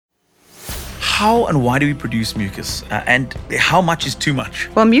how and why do we produce mucus? And how much is too much?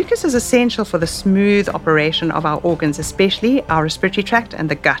 Well, mucus is essential for the smooth operation of our organs, especially our respiratory tract and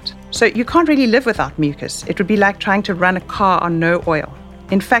the gut. So you can't really live without mucus. It would be like trying to run a car on no oil.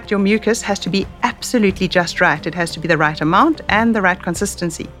 In fact, your mucus has to be absolutely just right. It has to be the right amount and the right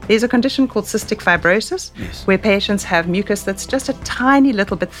consistency. There's a condition called cystic fibrosis, where patients have mucus that's just a tiny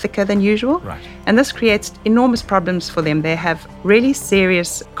little bit thicker than usual. Right. And this creates enormous problems for them. They have really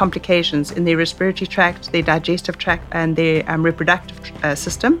serious complications in their respiratory tract, their digestive tract, and their reproductive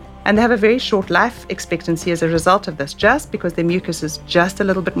system. And they have a very short life expectancy as a result of this, just because their mucus is just a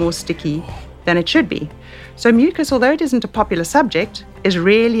little bit more sticky than it should be. So mucus, although it isn't a popular subject, is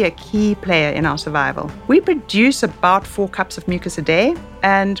really a key player in our survival. We produce about 4 cups of mucus a day,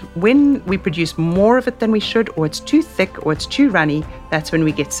 and when we produce more of it than we should, or it's too thick or it's too runny, that's when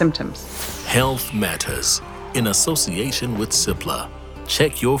we get symptoms. Health Matters, in association with Cipla.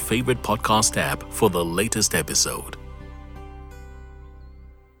 Check your favorite podcast app for the latest episode.